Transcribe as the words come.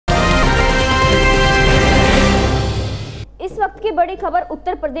इस वक्त की बड़ी खबर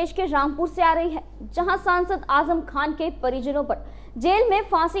उत्तर प्रदेश के रामपुर से आ रही है, जहां सांसद आजम खान के परिजनों पर जेल में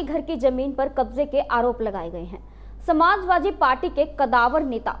फांसी घर की जमीन पर कब्जे के आरोप लगाए गए हैं। समाजवादी पार्टी के कदावर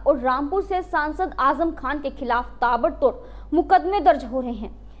नेता और रामपुर से सांसद आजम खान के खिलाफ ताबड़तोड़ मुकदमे दर्ज हो रहे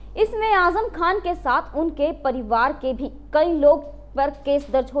हैं। इसमें आजम खान के साथ उनके परिवार के भी कई लोग पर केस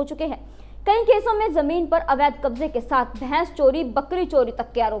दर्ज हो चुके हैं। कई केसों में जमीन पर अवैध कब्जे के साथ भैंस चोरी, बकरी चोरी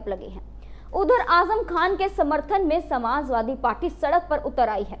तक के आरोप लगे हैं। उधर आजम खान के समर्थन में समाजवादी पार्टी सड़क पर उतर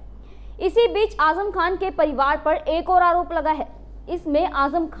आई है। इसी बीच आजम खान के परिवार पर एक और आरोप लगा है। इसमें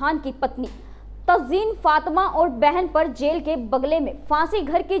आजम खान की पत्नी तज़ीन फातिमा और बहन पर जेल के बगले में फांसी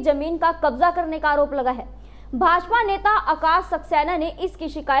घर की जमीन का कब्जा करने का आरोप लगा है। भाजपा नेता आकाश सक्सेना ने इसकी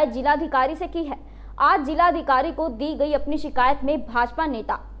शिकायत जिलाधिकारी से की है। आज जिलाधिकारी को दी गई अपनी शिकायत में भाजपा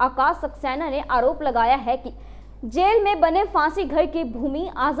नेता आकाश सक्सेना ने आरोप लगाया है कि जेल में बने फांसी घर की भूमि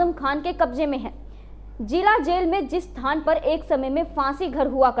आजम खान के कब्जे में है। जिला जेल में जिस स्थान पर एक समय में फांसी घर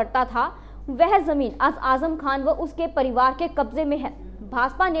हुआ करता था, वह जमीन आज आजम खान व उसके परिवार के कब्जे में है।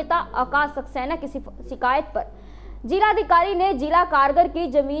 भाजपा नेता आकाश सक्सेना की शिकायत पर जिलाधिकारी ने जिला कारगर की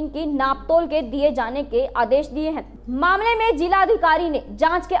जमीन की नापतोल के दिए जाने के आदेश दिए हैं। मामले में जिलाधिकारी ने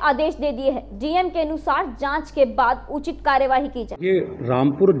जांच के आदेश दे दिए हैं। डीएम के अनुसार जांच के बाद उचित कार्यवाही की जाए। ये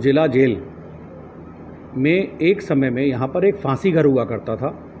रामपुर जिला जेल में एक समय में यहाँ पर एक फांसी घर हुआ करता था,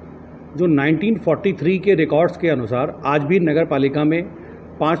 जो 1943 के रिकॉर्ड्स के अनुसार आज भी नगर पालिका में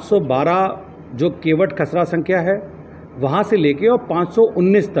 512 जो केवट खसरा संख्या है वहाँ से लेके और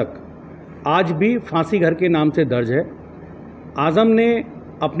 519 तक आज भी फांसी घर के नाम से दर्ज है। आजम ने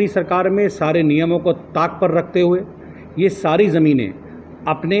अपनी सरकार में सारे नियमों को ताक पर रखते हुए ये सारी ज़मीनें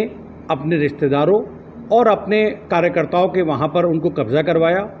अपने रिश्तेदारों और अपने कार्यकर्ताओं के वहाँ पर उनको कब्जा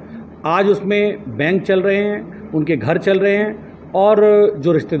करवाया। आज उसमें बैंक चल रहे हैं, उनके घर चल रहे हैं और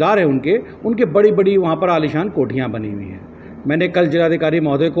जो रिश्तेदार हैं उनके बड़ी बड़ी वहाँ पर आलीशान कोठियाँ बनी हुई हैं। मैंने कल जिलाधिकारी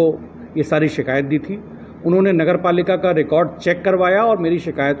महोदय को ये सारी शिकायत दी थी। उन्होंने नगर पालिका का रिकॉर्ड चेक करवाया और मेरी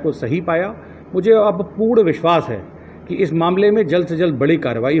शिकायत को सही पाया। मुझे अब पूर्ण विश्वास है कि इस मामले में जल्द से जल्द बड़ी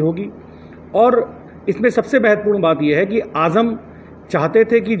कार्रवाई होगी। और इसमें सबसे महत्वपूर्ण बात यह है कि आजम चाहते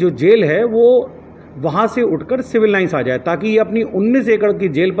थे कि जो जेल है वो वहाँ से उठकर सिविल लाइन्स आ जाए, ताकि ये अपनी 19 एकड़ की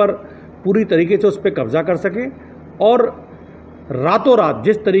जेल पर पूरी तरीके से उस पर कब्जा कर सकें। और रातों रात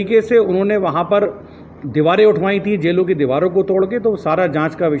जिस तरीके से उन्होंने वहाँ पर दीवारें उठवाई थी, जेलों की दीवारों को तोड़ के, तो सारा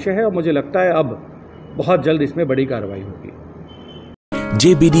जांच का विषय है और मुझे लगता है अब बहुत जल्द इसमें बड़ी कार्रवाई होगी।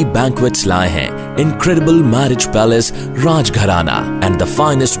 JBD Banquets लाए हैं Incredible Marriage Palace Rajgharana and the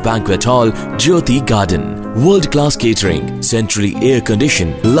finest banquet hall Jyoti Garden. World-class catering, centrally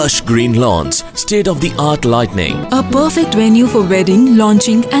air-conditioned, lush green lawns, state-of-the-art lighting. A perfect venue for wedding,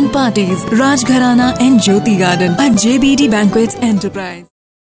 launching and parties. Rajgharana and Jyoti Garden at JBD Banquets Enterprise.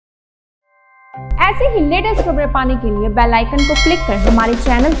 ऐसे ही latest खबरें पाने के लिए bell icon को click कर हमारे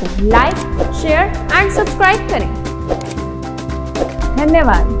channel को like, share and subscribe करें।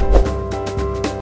 धन्यवाद।